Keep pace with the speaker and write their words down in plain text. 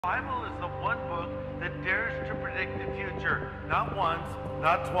The Bible is the one book that dares to predict the future, not once,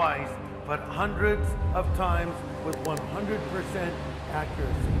 not twice, but hundreds of times with 100%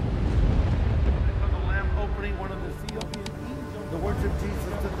 accuracy. From the lamp opening one of the seals, the words of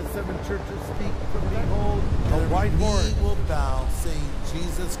Jesus to the seven churches speak, for behold, a white horse will bow, saying,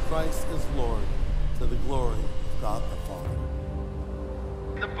 Jesus Christ is Lord, to the glory of God the Father.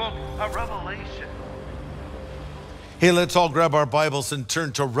 The book of Revelation. Hey, let's all grab our Bibles and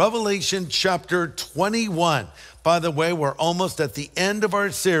turn to Revelation chapter 21. By the way, we're almost at the end of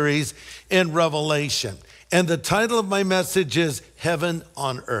our series in Revelation. And the title of my message is Heaven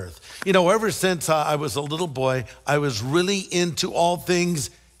on Earth. You know, ever since I was a little boy, I was really into all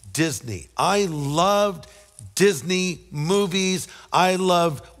things Disney. I loved Disney movies. I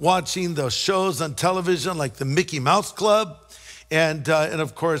loved watching those shows on television like the Mickey Mouse Club. And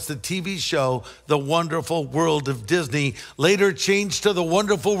of course, the TV show, The Wonderful World of Disney, later changed to The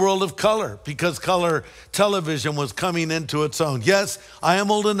Wonderful World of Color because color television was coming into its own. Yes, I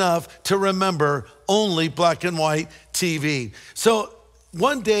am old enough to remember only black and white TV. So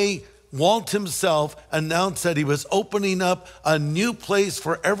one day, Walt himself announced that he was opening up a new place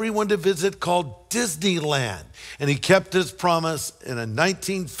for everyone to visit called Disneyland. And he kept his promise. In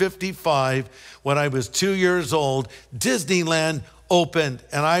 1955, when I was 2 years old, Disneyland opened.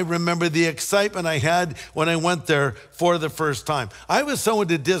 And I remember the excitement I had when I went there for the first time. I was so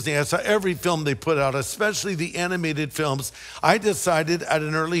into Disney. I saw every film they put out, especially the animated films. I decided at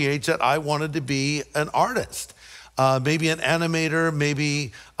an early age that I wanted to be an artist. Maybe an animator,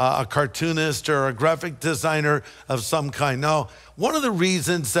 maybe a cartoonist or a graphic designer of some kind. Now, one of the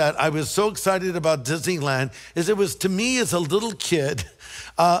reasons that I was so excited about Disneyland is it was, to me as a little kid,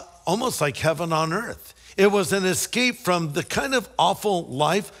 almost like heaven on earth. It was an escape from the kind of awful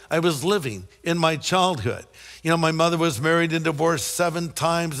life I was living in my childhood. You know, my mother was married and divorced 7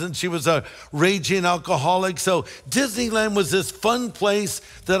 times, and she was a raging alcoholic. So Disneyland was this fun place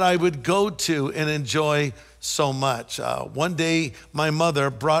that I would go to and enjoy so much. One day, my mother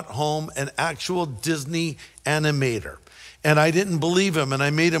brought home an actual Disney animator, and I didn't believe him, and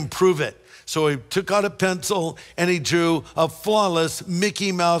I made him prove it. So he took out a pencil and he drew a flawless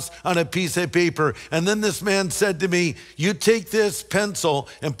Mickey Mouse on a piece of paper. And then this man said to me, you take this pencil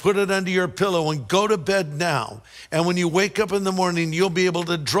and put it under your pillow and go to bed now. And when you wake up in the morning, you'll be able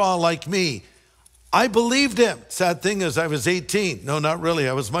to draw like me. I believed him. Sad thing is I was 18. No, not really.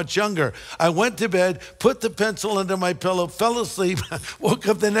 I was much younger. I went to bed, put the pencil under my pillow, fell asleep, woke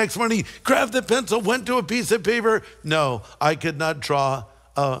up the next morning, grabbed the pencil, went to a piece of paper. No, I could not draw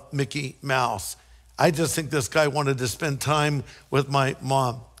a Mickey Mouse. I just think this guy wanted to spend time with my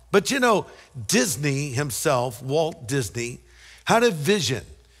mom. But you know, Disney himself, Walt Disney, had a vision.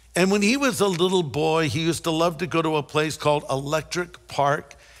 And when he was a little boy, he used to love to go to a place called Electric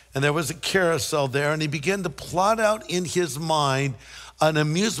Park. And there was a carousel there, and he began to plot out in his mind an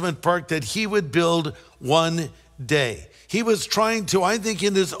amusement park that he would build one day. He was trying to, I think,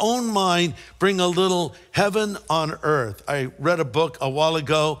 in his own mind, bring a little heaven on earth. I read a book a while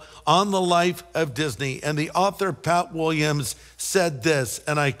ago on the life of Disney, and the author, Pat Williams, said this,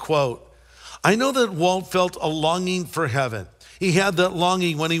 and I quote, I know that Walt felt a longing for heaven. He had that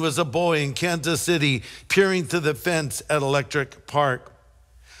longing when he was a boy in Kansas City, peering through the fence at Electric Park,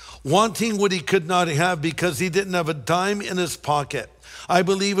 wanting what he could not have because he didn't have a dime in his pocket. I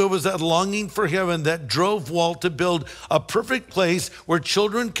believe it was that longing for heaven that drove Walt to build a perfect place where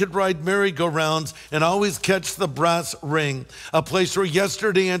children could ride merry-go-rounds and always catch the brass ring, a place where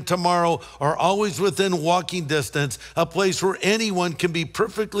yesterday and tomorrow are always within walking distance, a place where anyone can be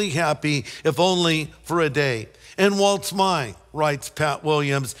perfectly happy if only for a day. In Walt's mind, writes Pat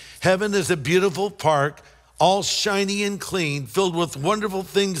Williams, heaven is a beautiful park, all shiny and clean, filled with wonderful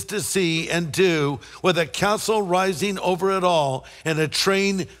things to see and do, with a castle rising over it all and a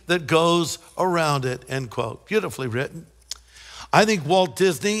train that goes around it, end quote. Beautifully written. I think Walt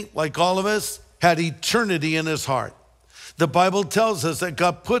Disney, like all of us, had eternity in his heart. The Bible tells us that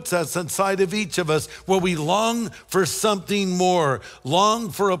God puts us inside of each of us where we long for something more,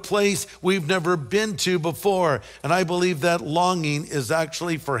 long for a place we've never been to before. And I believe that longing is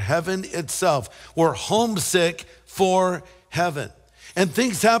actually for heaven itself. We're homesick for heaven. And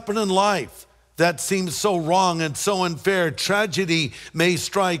things happen in life that seem so wrong and so unfair. Tragedy may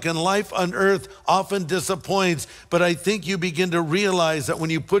strike, and life on earth often disappoints. But I think you begin to realize that when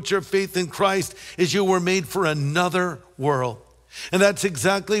you put your faith in Christ, is you were made for another world. And that's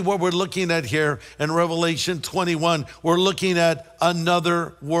exactly what we're looking at here in Revelation 21. We're looking at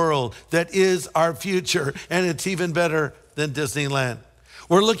another world that is our future, and it's even better than Disneyland.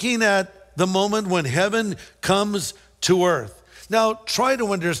 We're looking at the moment when heaven comes to earth. Now, try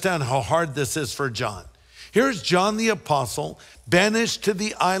to understand how hard this is for John. Here's John the Apostle, banished to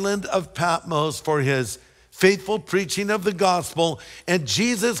the island of Patmos for his faithful preaching of the gospel, and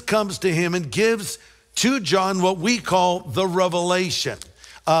Jesus comes to him and gives to John what we call the revelation.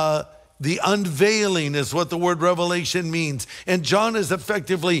 The unveiling is what the word revelation means. And John is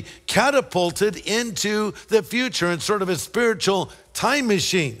effectively catapulted into the future in sort of a spiritual time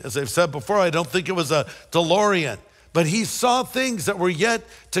machine. As I've said before, I don't think it was a DeLorean, but he saw things that were yet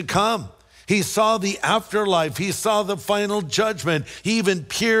to come. He saw the afterlife. He saw the final judgment. He even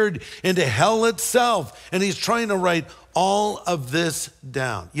peered into hell itself. And he's trying to write all of this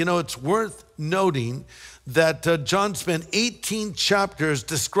down. You know, it's worth noting that John spent 18 chapters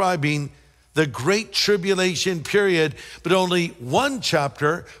describing the Great Tribulation period, but only one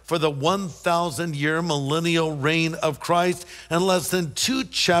chapter for the 1,000-year millennial reign of Christ, and less than 2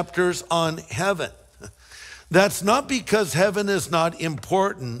 chapters on heaven. That's not because heaven is not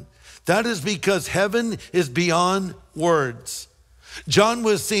important. That is because heaven is beyond words. John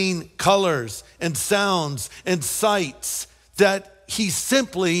was seeing colors and sounds and sights that he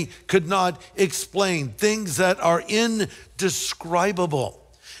simply could not explain, things that are indescribable.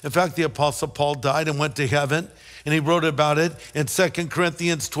 In fact, the Apostle Paul died and went to heaven, and he wrote about it in 2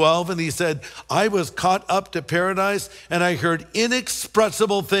 Corinthians 12, and he said, I was caught up to paradise, and I heard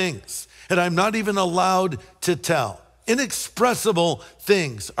inexpressible things, and I'm not even allowed to tell. Inexpressible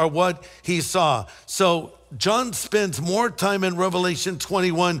things are what he saw. So John spends more time in Revelation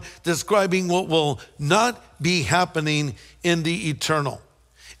 21 describing what will not be happening in the eternal.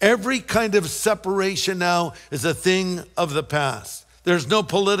 Every kind of separation now is a thing of the past. There's no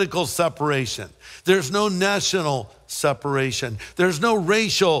political separation. There's no national separation. There's no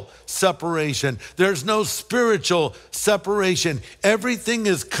racial separation. There's no spiritual separation. Everything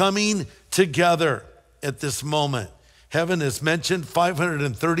is coming together at this moment. Heaven is mentioned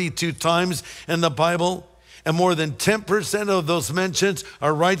 532 times in the Bible, and more than 10% of those mentions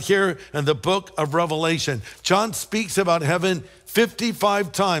are right here in the book of Revelation. John speaks about heaven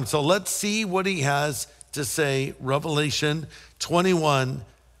 55 times. So let's see what he has to say. Revelation 21,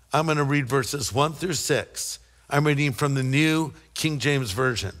 I'm going to read verses 1 through 6. I'm reading from the New King James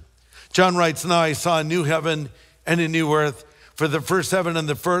Version. John writes, Now I saw a new heaven and a new earth, for the first heaven and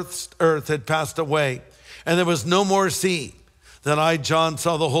the first earth had passed away, and there was no more sea. Then I, John,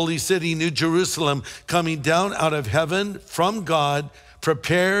 saw the holy city, New Jerusalem, coming down out of heaven from God,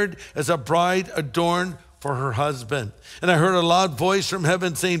 prepared as a bride adorned for her husband. And I heard a loud voice from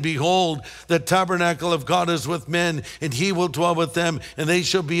heaven saying, Behold, the tabernacle of God is with men, and he will dwell with them, and they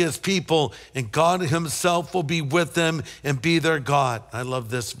shall be his people, and God himself will be with them and be their God. I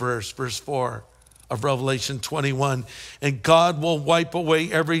love this verse 4 of Revelation 21. And God will wipe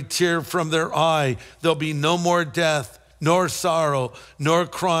away every tear from their eye. There'll be no more death, nor sorrow, nor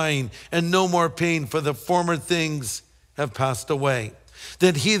crying, and no more pain, for the former things have passed away.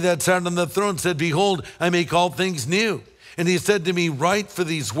 Then he that sat on the throne said, Behold, I make all things new. And he said to me, Write, for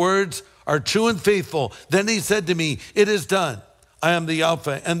these words are true and faithful. Then he said to me, It is done. I am the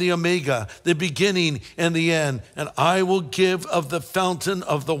Alpha and the Omega, the beginning and the end. And I will give of the fountain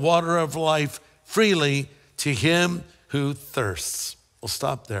of the water of life freely to him who thirsts. We'll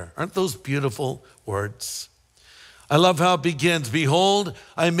stop there. Aren't those beautiful words? I love how it begins. Behold,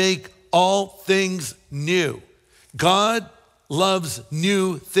 I make all things new. God loves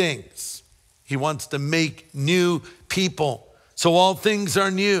new things. He wants to make new people. So all things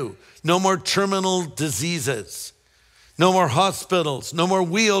are new. No more terminal diseases. No more hospitals. No more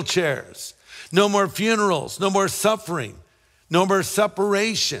wheelchairs. No more funerals. No more suffering. No more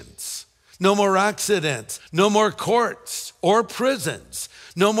separations. No more accidents. No more courts or prisons.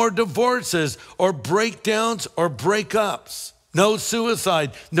 No more divorces or breakdowns or breakups. No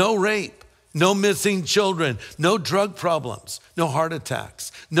suicide. No rape. No missing children, no drug problems, no heart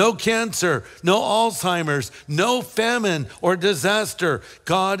attacks, no cancer, no Alzheimer's, no famine or disaster.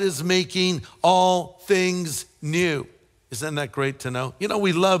 God is making all things new. Isn't that great to know? You know,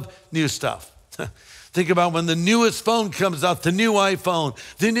 we love new stuff. Think about when the newest phone comes out, the new iPhone,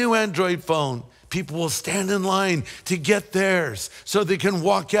 the new Android phone. People will stand in line to get theirs so they can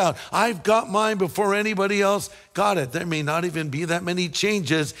walk out. I've got mine before anybody else got it. There may not even be that many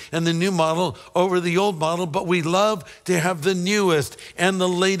changes in the new model over the old model, but we love to have the newest and the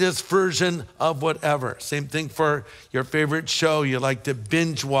latest version of whatever. Same thing for your favorite show you like to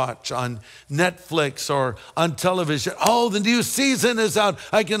binge watch on Netflix or on television. Oh, the new season is out.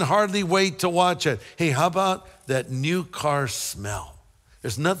 I can hardly wait to watch it. Hey, how about that new car smell?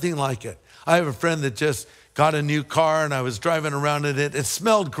 There's nothing like it. I have a friend that just got a new car and I was driving around in it. It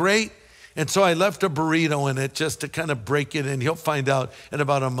smelled great And so I left a burrito in it just to kind of break it in. You'll find out in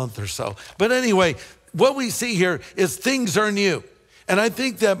about a month or so. But anyway, what we see here is things are new. And I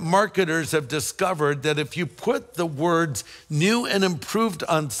think that marketers have discovered that if you put the words new and improved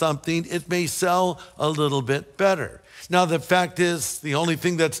on something, it may sell a little bit better. Now, the fact is, the only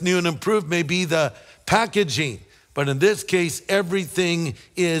thing that's new and improved may be the packaging. But in this case, everything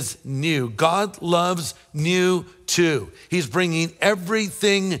is new. God loves new too. He's bringing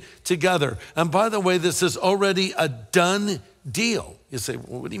everything together. And by the way, this is already a done deal. You say,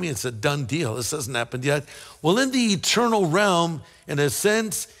 well, what do you mean it's a done deal? This hasn't happened yet. Well, in the eternal realm, in a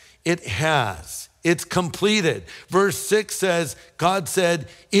sense, it has. It's completed. Verse 6 says, God said,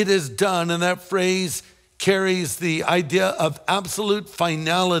 it is done. And that phrase carries the idea of absolute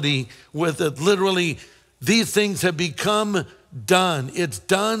finality with it. Literally, these things have become done. It's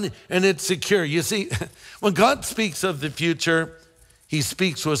done and it's secure. You see, when God speaks of the future, he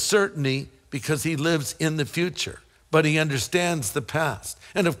speaks with certainty because he lives in the future, but he understands the past.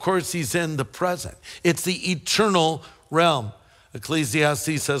 And of course, he's in the present. It's the eternal realm.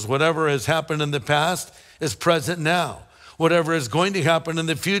 Ecclesiastes says, whatever has happened in the past is present now. Whatever is going to happen in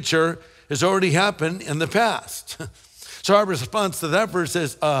the future has already happened in the past. So our response to that verse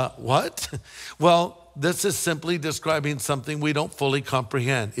is, what? Well, this is simply describing something we don't fully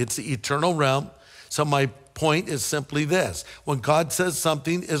comprehend. It's the eternal realm. So my point is simply this. When God says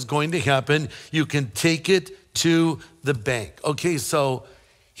something is going to happen, you can take it to the bank. Okay, so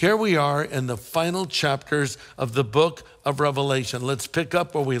here we are in the final chapters of the book of Revelation. Let's pick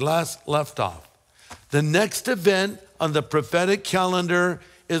up where we last left off. The next event on the prophetic calendar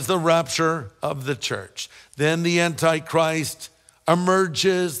is the rapture of the church. Then the Antichrist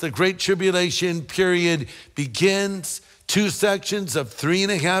emerges, the Great Tribulation period begins, 2 sections of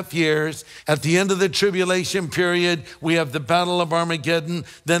 3.5 years. At the end of the tribulation period, we have the Battle of Armageddon,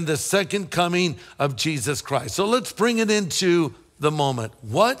 then the second coming of Jesus Christ. So let's bring it into the moment.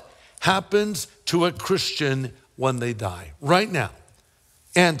 What happens to a Christian when they die? Right now,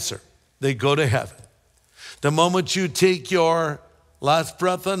 answer, they go to heaven. The moment you take your last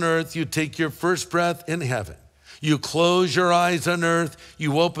breath on earth, you take your first breath in heaven. You close your eyes on earth,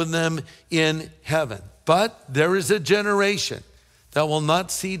 you open them in heaven. But there is a generation that will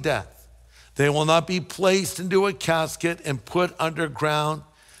not see death. They will not be placed into a casket and put underground.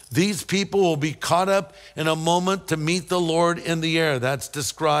 These people will be caught up in a moment to meet the Lord in the air. That's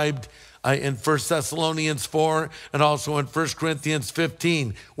described in 1 Thessalonians 4 and also in 1 Corinthians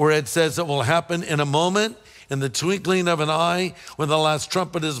 15, where it says it will happen in a moment, in the twinkling of an eye, when the last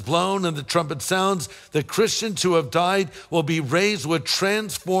trumpet is blown and the trumpet sounds, the Christians who have died will be raised with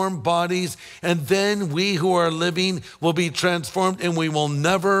transformed bodies, and then we who are living will be transformed and we will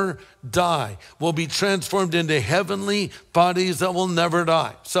never die. We'll be transformed into heavenly bodies that will never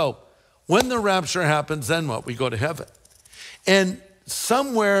die. So when the rapture happens, then what? We go to heaven. And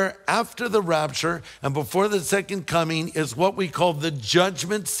somewhere after the rapture and before the second coming is what we call the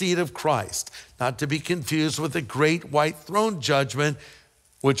judgment seat of Christ, not to be confused with the great white throne judgment,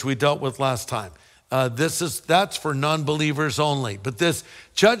 which we dealt with last time. That's for non-believers only. But this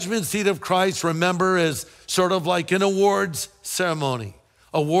judgment seat of Christ, remember, is sort of like an awards ceremony.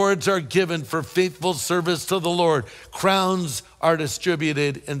 Awards are given for faithful service to the Lord. Crowns are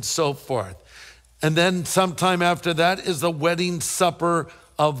distributed and so forth. And then sometime after that is the wedding supper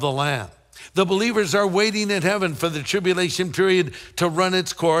of the Lamb. The believers are waiting in heaven for the tribulation period to run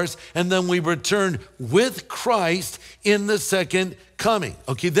its course, and then we return with Christ in the second coming.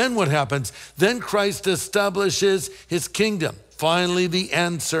 Okay, then what happens? Then Christ establishes his kingdom. Finally, the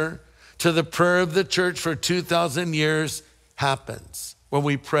answer to the prayer of the church for 2,000 years happens, where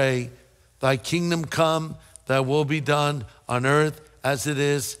we pray, thy kingdom come, thy will be done on earth as it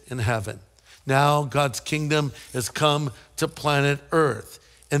is in heaven. Now God's kingdom has come to planet Earth.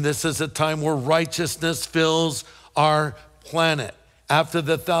 And this is a time where righteousness fills our planet. After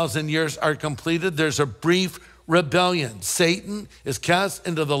the 1,000 years are completed, there's a brief rebellion. Satan is cast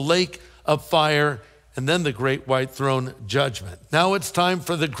into the lake of fire, and then the great white throne judgment. Now it's time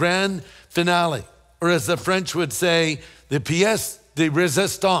for the grand finale, or as the French would say, the pièce de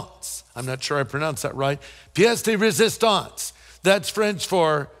résistance. I'm not sure I pronounced that right. Pièce de résistance. That's French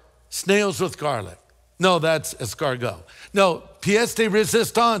for snails with garlic. No, that's escargot. No, pièce de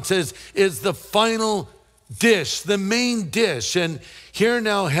résistance is the final dish, the main dish. And here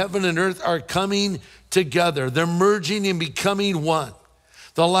now heaven and earth are coming together. They're merging and becoming one.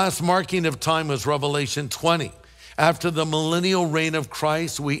 The last marking of time was Revelation 20. After the millennial reign of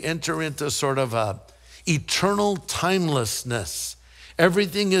Christ, we enter into sort of a eternal timelessness.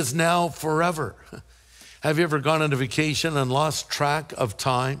 Everything is now forever. Have you ever gone on a vacation and lost track of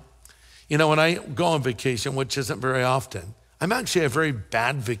time? You know, when I go on vacation, which isn't very often, I'm actually a very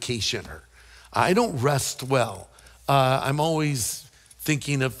bad vacationer. I don't rest well. I'm always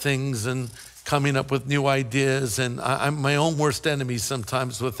thinking of things and coming up with new ideas, and I'm my own worst enemy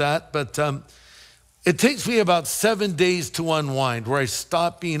sometimes with that. But it takes me about 7 days to unwind, where I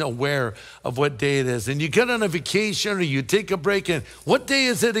stop being aware of what day it is. And you get on a vacation or you take a break, and what day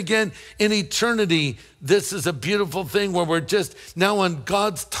is it again? In eternity, this is a beautiful thing where we're just now on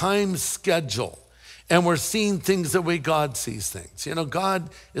God's time schedule. And we're seeing things the way God sees things. You know, God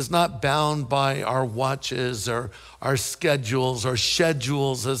is not bound by our watches or our schedules or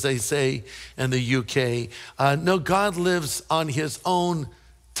schedules, as they say in the UK. No, God lives on his own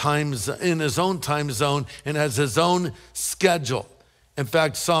in his own time zone and has his own schedule. In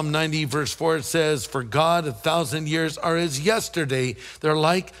fact, Psalm 90 verse 4 says, "For God 1,000 years are as yesterday. They're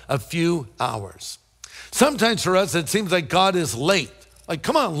like a few hours." Sometimes for us, it seems like God is late. Like,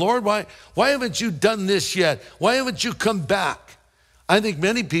 come on, Lord, why haven't you done this yet? Why haven't you come back? I think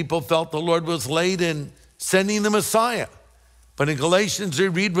many people felt the Lord was late in sending the Messiah. But in Galatians, we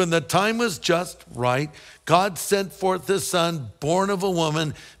read, when the time was just right, God sent forth his son, born of a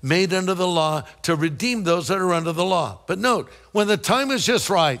woman, made under the law, to redeem those that are under the law. But note, when the time was just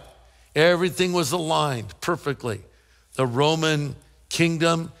right, everything was aligned perfectly. The Roman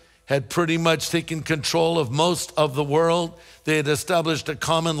kingdom had pretty much taken control of most of the world. They had established a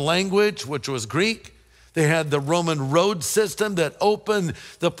common language, which was Greek. They had the Roman road system that opened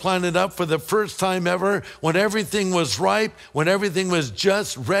the planet up for the first time ever. When everything was ripe, when everything was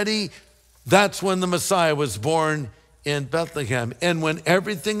just ready, that's when the Messiah was born in Bethlehem. And when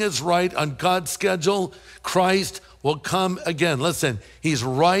everything is right on God's schedule, Christ will come again. Listen, he's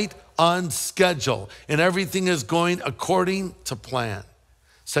right on schedule, and everything is going according to plan.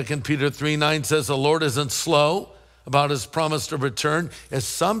 2 Peter 3:9 says, "The Lord isn't slow about his promise to return, as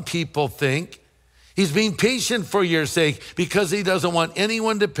some people think. He's being patient for your sake because he doesn't want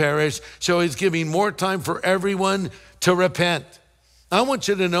anyone to perish, so he's giving more time for everyone to repent." I want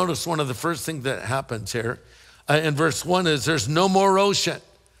you to notice one of the first things that happens here in verse 1 is there's no more ocean,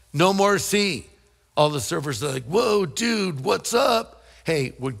 no more sea. All the surfers are like, "Whoa, dude, what's up?"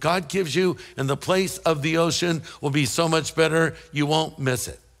 Hey, what God gives you in the place of the ocean will be so much better, you won't miss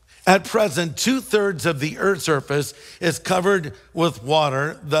it. At present, 2/3 of the earth's surface is covered with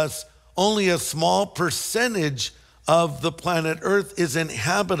water, thus only a small percentage of the planet Earth is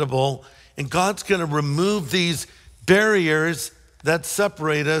inhabitable, and God's going to remove these barriers that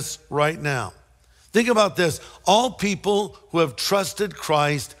separate us right now. Think about this. All people who have trusted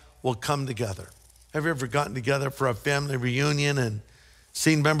Christ will come together. Have you ever gotten together for a family reunion and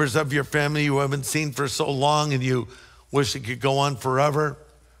seen members of your family you haven't seen for so long and you wish it could go on forever?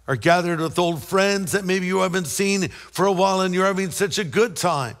 Or gathered with old friends that maybe you haven't seen for a while and you're having such a good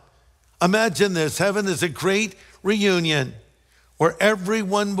time? Imagine this. Heaven is a great reunion where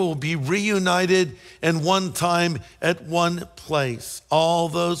everyone will be reunited in one time at one place. All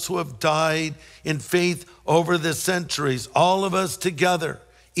those who have died in faith over the centuries, all of us together.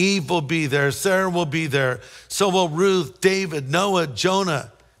 Eve will be there, Sarah will be there, so will Ruth, David, Noah,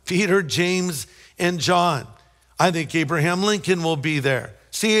 Jonah, Peter, James, and John. I think Abraham Lincoln will be there.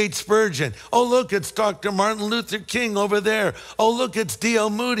 C.H. Spurgeon. Oh, look, it's Dr. Martin Luther King over there. Oh, look, it's D.L.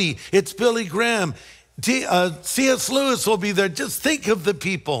 Moody. It's Billy Graham. C.S. Lewis will be there. Just think of the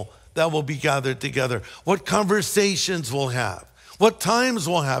people that will be gathered together. What conversations we'll have. What times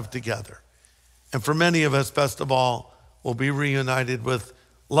we'll have together. And for many of us, best of all, we'll be reunited with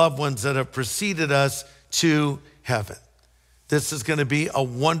loved ones that have preceded us to heaven. This is going to be a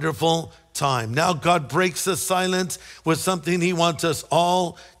wonderful time. Now God breaks the silence with something he wants us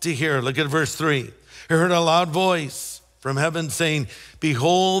all to hear. Look at verse 3. I heard a loud voice from heaven saying,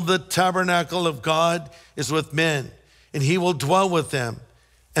 "Behold, the tabernacle of God is with men, and he will dwell with them,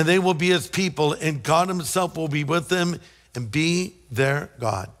 and they will be his people, and God himself will be with them and be their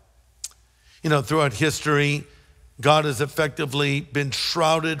God." You know, throughout history, God has effectively been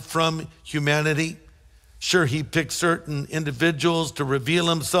shrouded from humanity. Sure, he picked certain individuals to reveal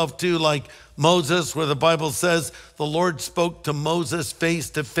himself to, like Moses, where the Bible says the Lord spoke to Moses face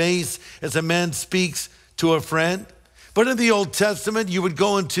to face as a man speaks to a friend. But in the Old Testament, you would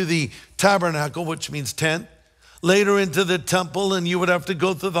go into the tabernacle, which means tent, later into the temple, and you would have to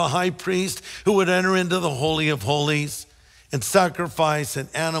go through the high priest who would enter into the Holy of Holies and sacrifice an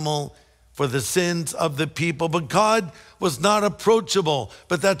animal for the sins of the people. But God was not approachable,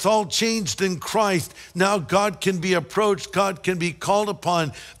 but that's all changed in Christ. Now God can be approached, God can be called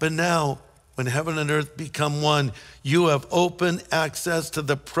upon, but now when heaven and earth become one, you have open access to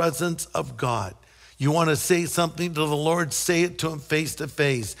the presence of God. You want to say something to the Lord, say it to him face to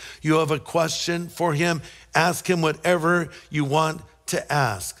face. You have a question for him, ask him whatever you want to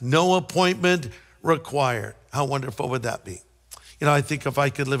ask. No appointment required. How wonderful would that be? You know, I think if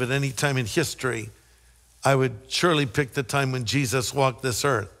I could live at any time in history, I would surely pick the time when Jesus walked this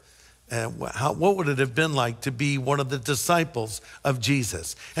earth. What would it have been like to be one of the disciples of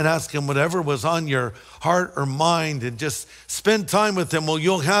Jesus and ask him whatever was on your heart or mind and just spend time with him? Well,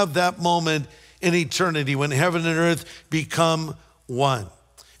 you'll have that moment in eternity when heaven and earth become one.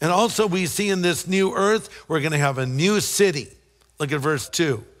 And also we see in this new earth, we're going to have a new city. Look at verse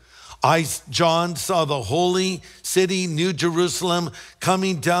 2. I, John, saw the holy city, New Jerusalem,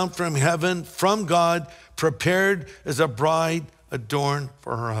 coming down from heaven, from God, prepared as a bride adorned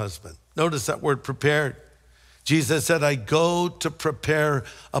for her husband. Notice that word prepared. Jesus said, I go to prepare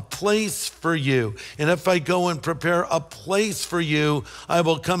a place for you. And if I go and prepare a place for you, I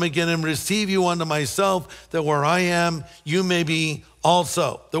will come again and receive you unto myself, that where I am, you may be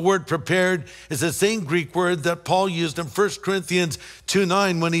also. The word prepared is the same Greek word that Paul used in 1 Corinthians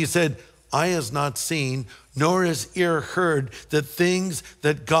 2:9 when he said, eye has not seen, nor has ear heard the things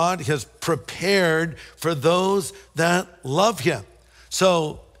that God has prepared for those that love him.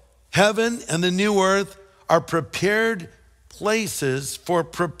 So heaven and the new earth are prepared places for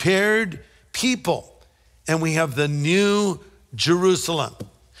prepared people. And we have the new Jerusalem.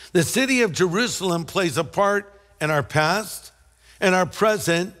 The city of Jerusalem plays a part in our past, in our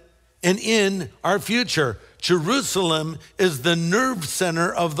present, and in our future. Jerusalem is the nerve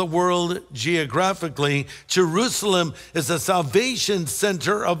center of the world geographically. Jerusalem is the salvation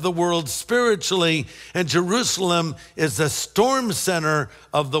center of the world spiritually. And Jerusalem is the storm center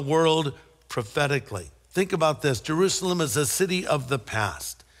of the world prophetically. Think about this. Jerusalem is a city of the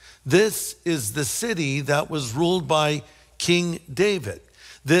past. This is the city that was ruled by King David.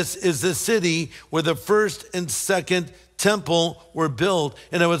 This is the city where the first and second temple were built,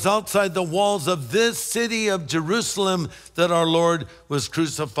 and it was outside the walls of this city of Jerusalem that our Lord was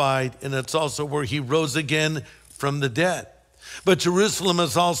crucified, and it's also where he rose again from the dead. But Jerusalem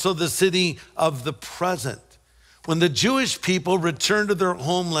is also the city of the present. When the Jewish people returned to their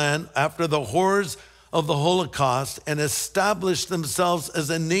homeland after the horrors of the Holocaust and established themselves as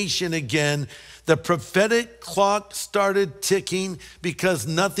a nation again, the prophetic clock started ticking because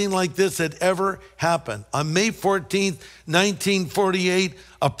nothing like this had ever happened. On May 14th, 1948,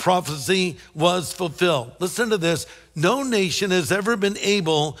 a prophecy was fulfilled. Listen to this. No nation has ever been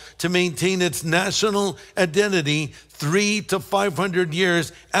able to maintain its national identity 300 to 500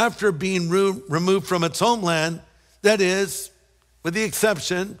 years after being removed from its homeland. That is, with the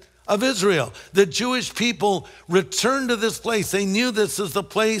exception of Israel. The Jewish people returned to this place. They knew this is the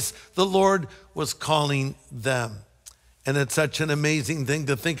place the Lord was calling them. And it's such an amazing thing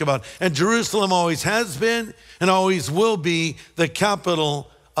to think about. And Jerusalem always has been and always will be the capital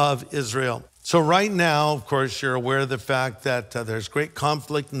of Israel. So right now, of course, you're aware of the fact that there's great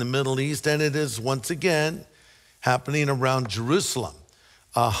conflict in the Middle East, and it is once again happening around Jerusalem.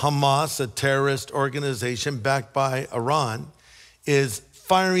 Hamas, a terrorist organization backed by Iran, is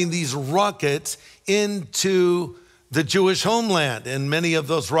firing these rockets into the Jewish homeland. And many of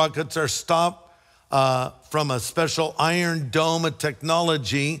those rockets are stopped from a special Iron Dome, a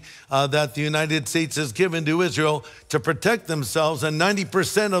technology that the United States has given to Israel to protect themselves. And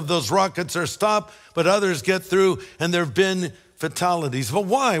 90% of those rockets are stopped, but others get through, and there have been fatalities. But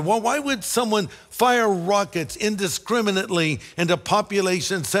why? Well, why would someone fire rockets indiscriminately into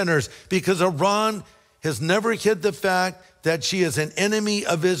population centers? Because Iran has never hid the fact that she is an enemy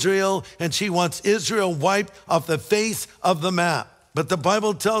of Israel, and she wants Israel wiped off the face of the map. But the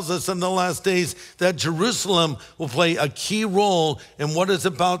Bible tells us in the last days that Jerusalem will play a key role in what is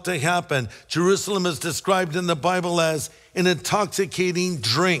about to happen. Jerusalem is described in the Bible as an intoxicating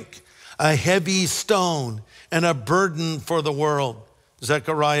drink, a heavy stone, and a burden for the world.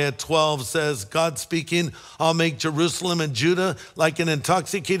 Zechariah 12 says, God speaking, I'll make Jerusalem and Judah like an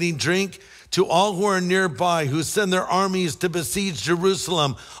intoxicating drink to all who are nearby, who send their armies to besiege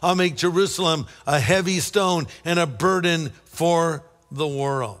Jerusalem. I'll make Jerusalem a heavy stone and a burden for the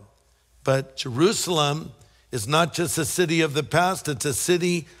world. But Jerusalem is not just a city of the past, it's a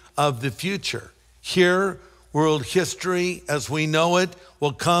city of the future. Here, world history as we know it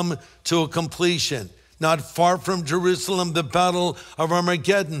will come to a completion. Not far from Jerusalem, the Battle of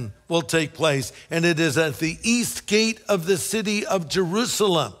Armageddon will take place, and it is at the east gate of the city of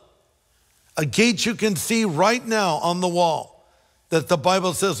Jerusalem, a gate you can see right now on the wall, that the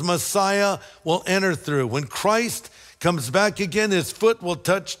Bible says Messiah will enter through. When Christ comes back again, his foot will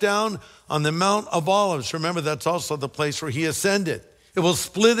touch down on the Mount of Olives. Remember, that's also the place where he ascended. It will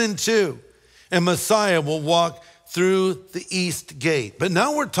split in two. and Messiah will walk through the east gate. But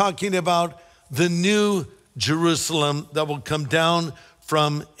now we're talking about the new Jerusalem that will come down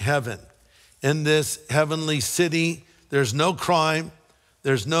from heaven. In this heavenly city, there's no crime,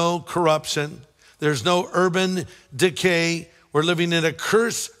 there's no corruption, there's no urban decay. We're living in a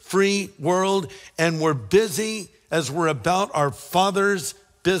curse-free world, and we're busy as we're about our Father's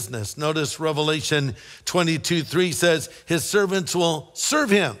business. Notice Revelation 22:3 says, his servants will serve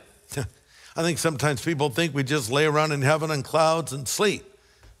him. I think sometimes people think we just lay around in heaven on clouds and sleep.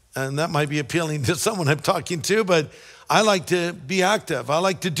 And that might be appealing to someone I'm talking to, but I like to be active. I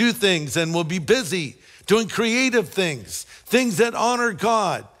like to do things, and we'll be busy doing creative things, things that honor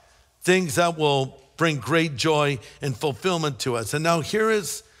God, things that will bring great joy and fulfillment to us. And now here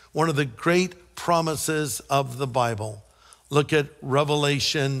is one of the great promises of the Bible. Look at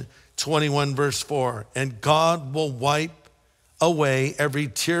Revelation 21, verse 4. And God will wipe away every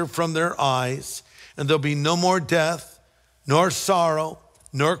tear from their eyes, and there'll be no more death, nor sorrow,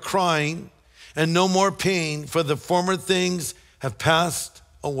 nor crying, and no more pain, for the former things have passed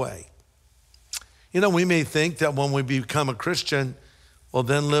away. You know, we may think that when we become a Christian, we'll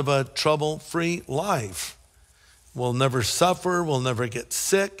then live a trouble-free life. We'll never suffer, we'll never get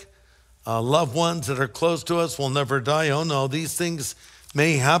sick. Loved ones that are close to us will never die. Oh no, these things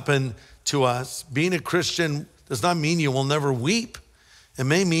may happen to us. Being a Christian does not mean you will never weep. It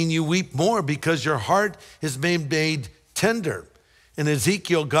may mean you weep more because your heart is made tender. In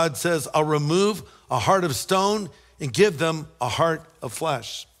Ezekiel, God says, I'll remove a heart of stone and give them a heart of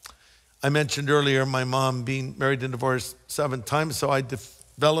flesh. I mentioned earlier my mom being married and divorced 7 times, so I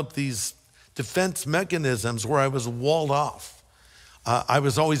developed these defense mechanisms where I was walled off. I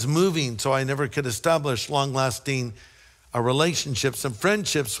was always moving, so I never could establish long-lasting relationships and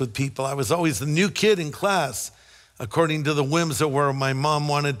friendships with people. I was always the new kid in class, according to the whims of where my mom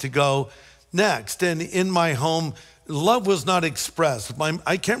wanted to go next. And in my home, love was not expressed.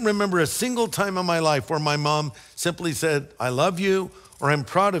 I can't remember a single time in my life where my mom simply said, I love you, or I'm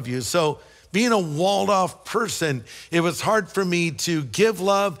proud of you. So being a walled off person, it was hard for me to give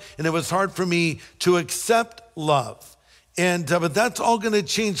love, and it was hard for me to accept love. And but that's all going to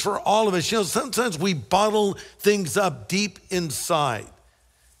change for all of us. You know, sometimes we bottle things up deep inside.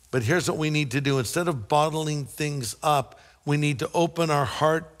 But here's what we need to do. Instead of bottling things up, we need to open our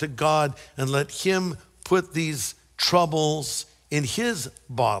heart to God and let him put these troubles in his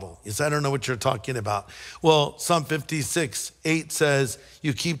bottle. Yes, I don't know what you're talking about. Well, Psalm 56:8 says,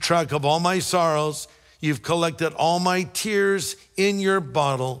 you keep track of all my sorrows. You've collected all my tears in your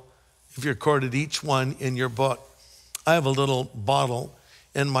bottle. You've recorded each one in your book. I have a little bottle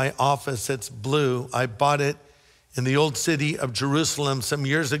in my office. It's blue. I bought it in the old city of Jerusalem some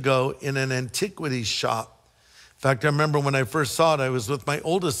years ago in an antiquities shop. In fact, I remember when I first saw it, I was with my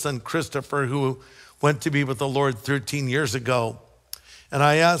oldest son, Christopher, who went to be with the Lord 13 years ago. And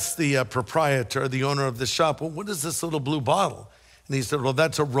I asked the proprietor, the owner of the shop, well, what is this little blue bottle? And he said, well,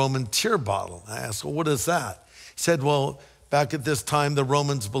 that's a Roman tear bottle. I asked, well, what is that? He said, well, back at this time, the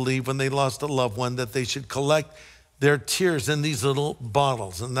Romans believed when they lost a loved one that they should collect their tears in these little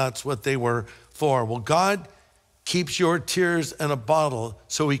bottles. And that's what they were for. Well, God keeps your tears in a bottle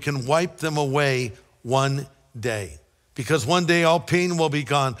so he can wipe them away one day. Because one day all pain will be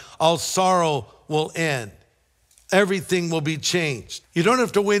gone, all sorrow will end. Everything will be changed. You don't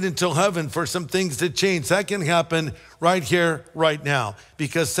have to wait until heaven for some things to change. That can happen right here, right now.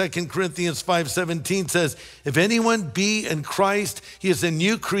 Because 2 Corinthians 5:17 says, if anyone be in Christ, he is a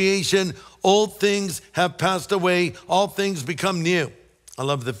new creation. Old things have passed away. All things become new. I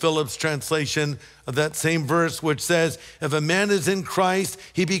love the Phillips translation of that same verse, which says, if a man is in Christ,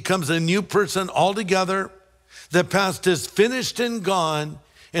 he becomes a new person altogether. The past is finished and gone,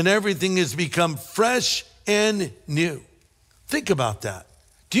 and everything has become fresh and new. Think about that.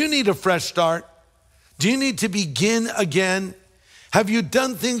 Do you need a fresh start? Do you need to begin again? Have you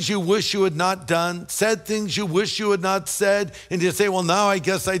done things you wish you had not done, said things you wish you had not said, and you say, well, now I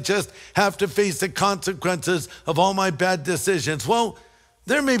guess I just have to face the consequences of all my bad decisions? Well,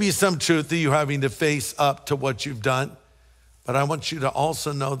 there may be some truth to you having to face up to what you've done, but I want you to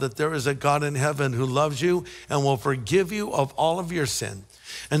also know that there is a God in heaven who loves you and will forgive you of all of your sin.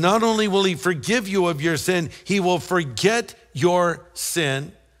 And not only will he forgive you of your sin, he will forget your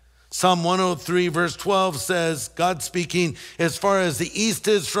sin. Psalm 103 verse 12 says, God speaking, as far as the east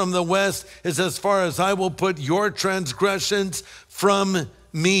is from the west, is as far as I will put your transgressions from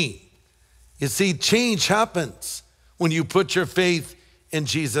me. You see, change happens when you put your faith in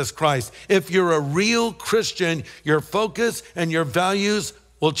Jesus Christ. If you're a real Christian, your focus and your values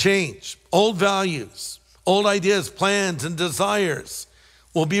will change. Old values, old ideas, plans, and desires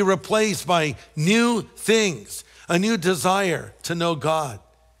will be replaced by new things, a new desire to know God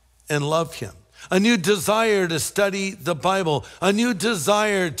and love him, a new desire to study the Bible, a new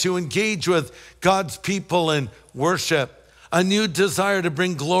desire to engage with God's people and worship, a new desire to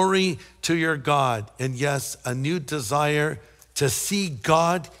bring glory to your God, and yes, a new desire to see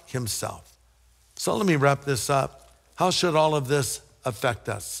God himself. So let me wrap this up. How should all of this affect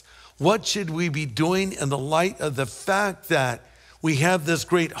us? What should we be doing in the light of the fact that we have this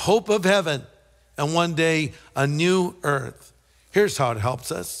great hope of heaven and one day a new earth? Here's how it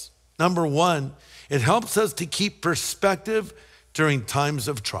helps us. Number one, it helps us to keep perspective during times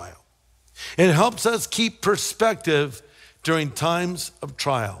of trial. It helps us keep perspective during times of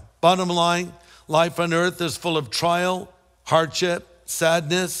trial. Bottom line, life on earth is full of trial, hardship,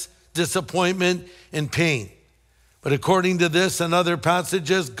 sadness, disappointment, and pain. But according to this and other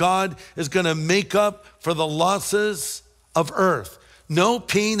passages, God is going to make up for the losses of earth. No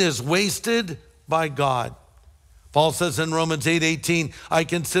pain is wasted by God. Paul says in Romans 8:18, I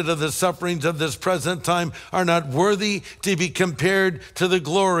consider the sufferings of this present time are not worthy to be compared to the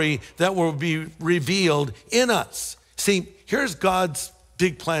glory that will be revealed in us. See, here's God's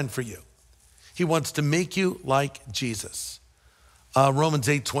big plan for you. He wants to make you like Jesus. Romans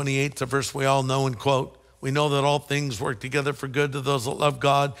 8:28, it's a verse we all know and quote. We know that all things work together for good to those that love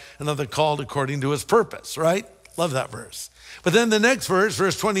God and are called according to his purpose, right? Love that verse. But then the next verse,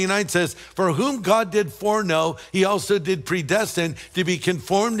 verse 29 says, for whom God did foreknow, he also did predestine to be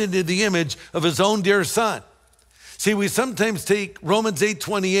conformed into the image of his own dear son. See, we sometimes take Romans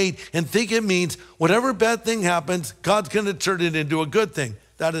 8:28 and think it means whatever bad thing happens, God's going to turn it into a good thing.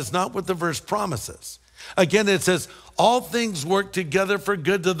 That is not what the verse promises. Again, it says, all things work together for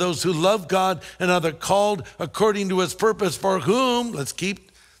good to those who love God and are the called according to his purpose, for whom, let's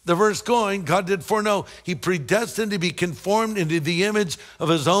keep the verse going, God did foreknow, he predestined to be conformed into the image of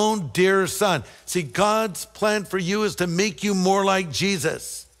his own dear son. See, God's plan for you is to make you more like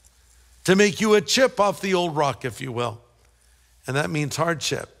Jesus, to make you a chip off the old rock, if you will. And that means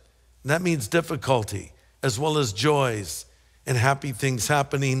hardship. And that means difficulty, as well as joys and happy things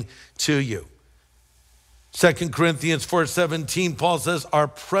happening to you. 2 Corinthians 4:17, Paul says, our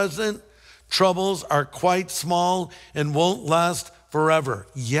present troubles are quite small and won't last forever.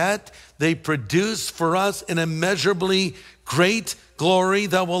 Yet they produce for us an immeasurably great glory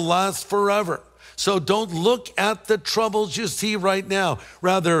that will last forever. So don't look at the troubles you see right now.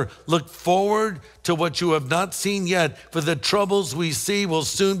 Rather, look forward to what you have not seen yet. For the troubles we see will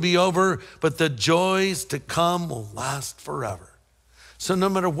soon be over, but the joys to come will last forever. So no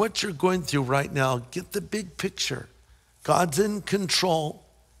matter what you're going through right now, get the big picture. God's in control.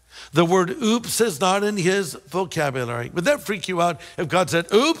 The word oops is not in his vocabulary. Would that freak you out if God said,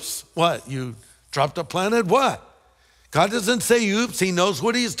 oops, what? You dropped a planet? What? God doesn't say oops. He knows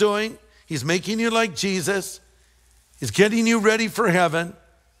what he's doing. He's making you like Jesus. He's getting you ready for heaven.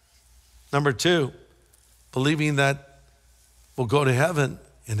 Number two, believing that we'll go to heaven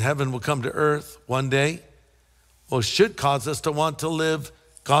and heaven will come to earth one day, well, should cause us to want to live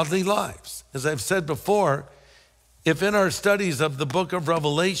godly lives. As I've said before, if in our studies of the book of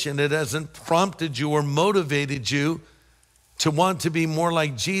Revelation, it hasn't prompted you or motivated you to want to be more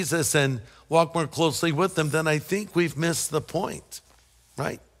like Jesus and walk more closely with him, then I think we've missed the point,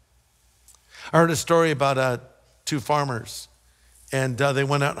 right? I heard a story about two farmers, and they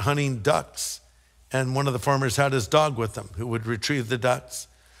went out hunting ducks, and one of the farmers had his dog with him who would retrieve the ducks.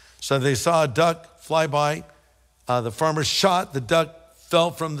 So they saw a duck fly by. The farmer shot, the duck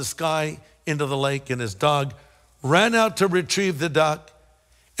fell from the sky into the lake, and his dog ran out to retrieve the duck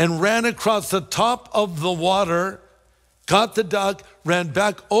and ran across the top of the water, got the duck, ran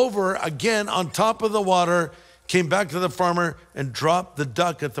back over again on top of the water, came back to the farmer and dropped the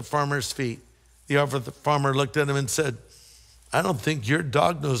duck at the farmer's feet. The farmer looked at him and said, I don't think your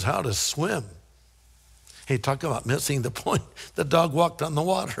dog knows how to swim. Hey, talk about missing the point. The dog walked on the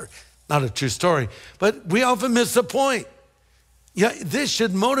water. Not a true story, but we often miss the point. Yeah, this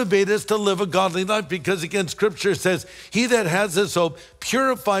should motivate us to live a godly life because again, scripture says, he that has this hope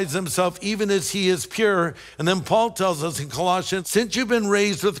purifies himself even as he is pure. And then Paul tells us in Colossians, since you've been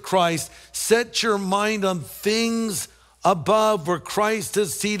raised with Christ, set your mind on things above where Christ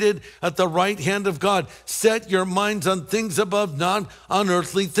is seated at the right hand of God. Set your minds on things above, not on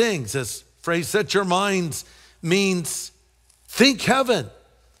earthly things. This phrase, set your minds, means think heaven.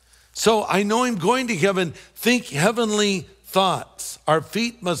 So I know I'm going to heaven. Think heavenly thoughts. Our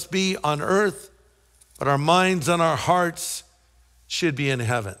feet must be on earth, but our minds and our hearts should be in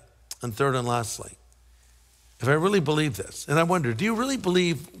heaven. And third and lastly, if I really believe this, and I wonder, do you really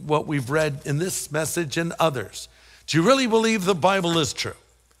believe what we've read in this message and others? Do you really believe the Bible is true?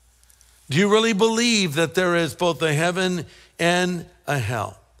 Do you really believe that there is both a heaven and a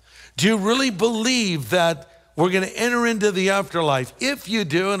hell? Do you really believe that we're going to enter into the afterlife? If you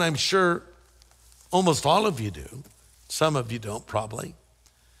do, and I'm sure almost all of you do, some of you don't probably,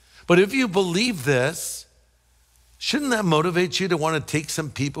 but if you believe this, shouldn't that motivate you to want to take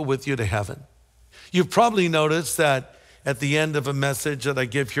some people with you to heaven? You've probably noticed that at the end of a message that I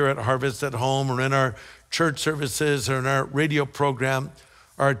give here at Harvest at Home or in our church services or in our radio program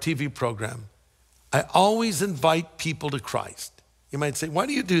or our TV program, I always invite people to Christ. You might say, why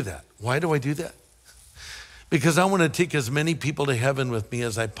do you do that? Why do I do that? Because I want to take as many people to heaven with me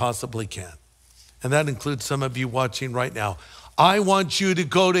as I possibly can. And that includes some of you watching right now. I want you to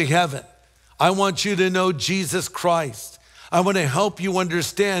go to heaven. I want you to know Jesus Christ. I want to help you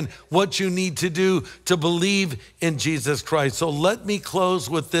understand what you need to do to believe in Jesus Christ. So let me close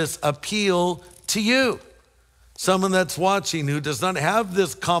with this appeal to you. Someone that's watching who does not have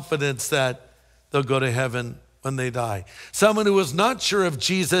this confidence that they'll go to heaven when they die. Someone who is not sure if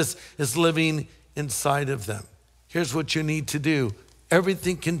Jesus is living inside of them. Here's what you need to do.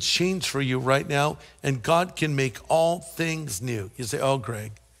 Everything can change for you right now, and God can make all things new. You say, oh,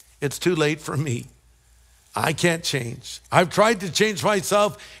 Greg, it's too late for me. I can't change. I've tried to change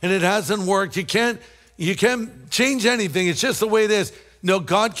myself, and it hasn't worked. You can't change anything. It's just the way it is. No,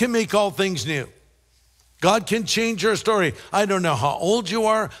 God can make all things new. God can change your story. I don't know how old you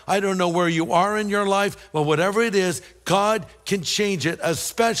are. I don't know where you are in your life, but whatever it is, God can change it,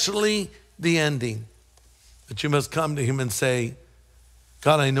 especially the ending. But you must come to him and say,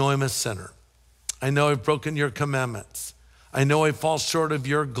 God, I know I'm a sinner. I know I've broken your commandments. I know I fall short of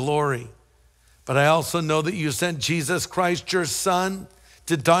your glory. But I also know that you sent Jesus Christ, your son,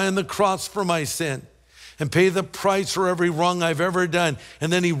 to die on the cross for my sin and pay the price for every wrong I've ever done.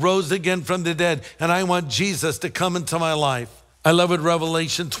 And then he rose again from the dead. And I want Jesus to come into my life. I love what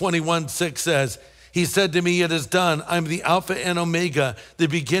Revelation 21:6 says. He said to me, it is done. I'm the Alpha and Omega, the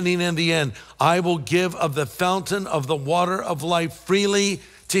beginning and the end. I will give of the fountain of the water of life freely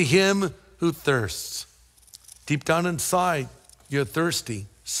to him who thirsts. Deep down inside, you're thirsty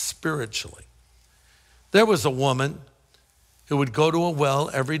spiritually. There was a woman who would go to a well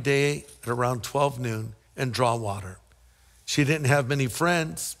every day at around 12 noon and draw water. She didn't have many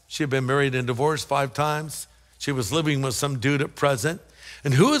friends. She had been married and divorced 5 times. She was living with some dude at present.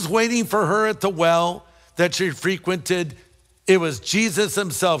 And who was waiting for her at the well that she frequented? It was Jesus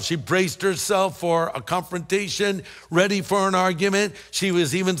himself. She braced herself for a confrontation, ready for an argument. She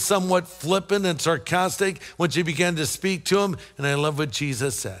was even somewhat flippant and sarcastic when she began to speak to him. And I love what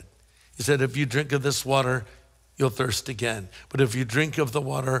Jesus said. He said, if you drink of this water, you'll thirst again. But if you drink of the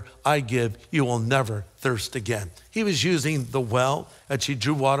water I give, you will never thirst again. He was using the well that she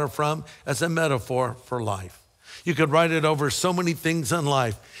drew water from as a metaphor for life. You could write it over so many things in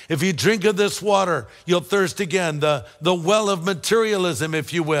life. If you drink of this water, you'll thirst again. The well of materialism,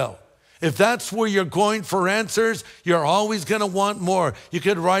 if you will. If that's where you're going for answers, you're always going to want more. You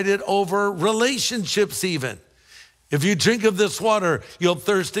could write it over relationships even. If you drink of this water, you'll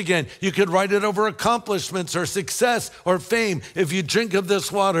thirst again. You could write it over accomplishments or success or fame. If you drink of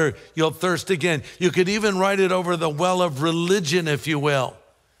this water, you'll thirst again. You could even write it over the well of religion, if you will.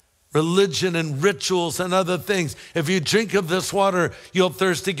 Religion and rituals and other things. If you drink of this water, you'll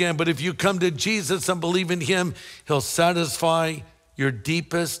thirst again. But if you come to Jesus and believe in him, he'll satisfy your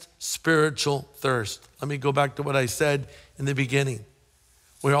deepest spiritual thirst. Let me go back to what I said in the beginning.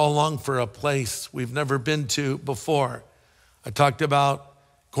 We all long for a place we've never been to before. I talked about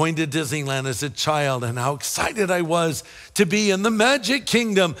going to Disneyland as a child and how excited I was to be in the Magic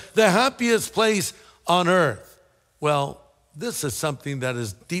Kingdom, the happiest place on earth. Well, this is something that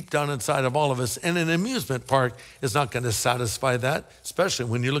is deep down inside of all of us, and an amusement park is not going to satisfy that, especially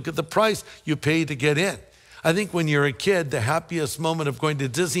when you look at the price you pay to get in. I think when you're a kid, the happiest moment of going to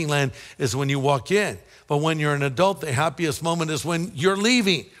Disneyland is when you walk in. But when you're an adult, the happiest moment is when you're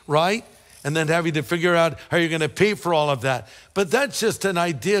leaving, right? And then having to figure out how you're going to pay for all of that. But that's just an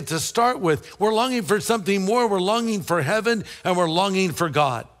idea to start with. We're longing for something more. We're longing for heaven, and we're longing for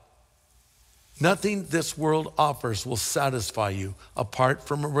God. Nothing this world offers will satisfy you apart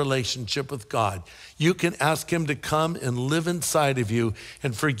from a relationship with God. You can ask him to come and live inside of you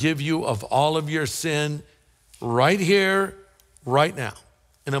and forgive you of all of your sin right here, right now.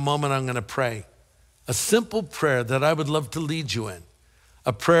 In a moment, I'm going to pray a simple prayer that I would love to lead you in.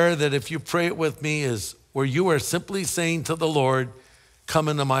 A prayer that if you pray it with me is where you are simply saying to the Lord, come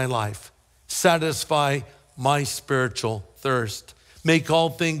into my life, satisfy my spiritual thirst, make all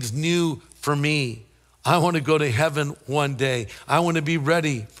things new for me. I want to go to heaven one day. I want to be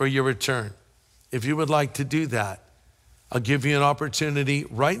ready for your return. If you would like to do that, I'll give you an opportunity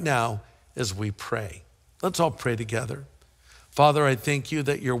right now as we pray. Let's all pray together. Father, I thank you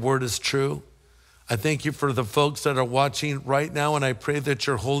that your word is true. I thank you for the folks that are watching right now, and I pray that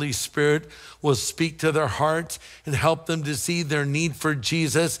your Holy Spirit will speak to their hearts and help them to see their need for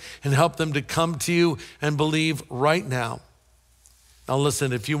Jesus and help them to come to you and believe right now. Now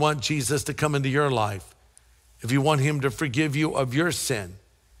listen, if you want Jesus to come into your life, if you want him to forgive you of your sin,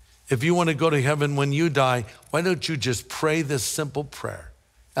 if you want to go to heaven when you die, why don't you just pray this simple prayer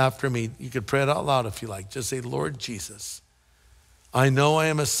after me? You could pray it out loud if you like. Just say, Lord Jesus, I know I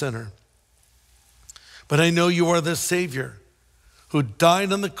am a sinner, but I know you are the Savior who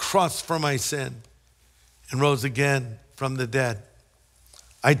died on the cross for my sin and rose again from the dead.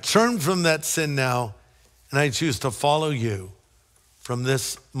 I turn from that sin now, and I choose to follow you from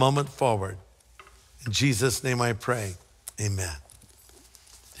this moment forward. In Jesus' name I pray, amen.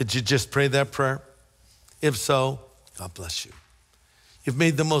 Did you just pray that prayer? If so, God bless you. You've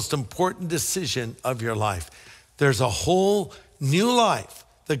made the most important decision of your life. There's a whole new life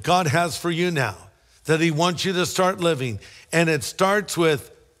that God has for you now, that he wants you to start living. And it starts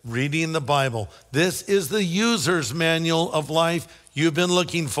with reading the Bible. This is the user's manual of life you've been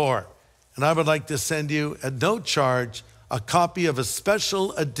looking for. And I would like to send you at no charge a copy of a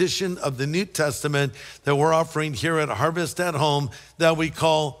special edition of the New Testament that we're offering here at Harvest at Home that we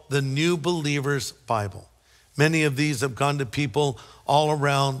call the New Believer's Bible. Many of these have gone to people all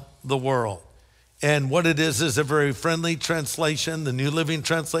around the world. And what it is a very friendly translation, the New Living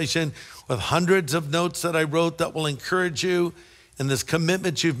Translation, with hundreds of notes that I wrote that will encourage you in this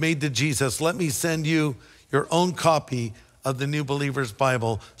commitment you've made to Jesus. Let me send you your own copy of the New Believer's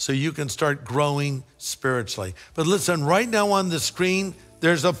Bible so you can start growing spiritually. But listen, right now on the screen,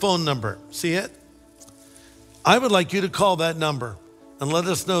 there's a phone number. See it? I would like you to call that number and let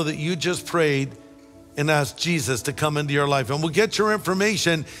us know that you just prayed and asked Jesus to come into your life. And we'll get your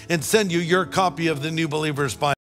information and send you your copy of the New Believer's Bible.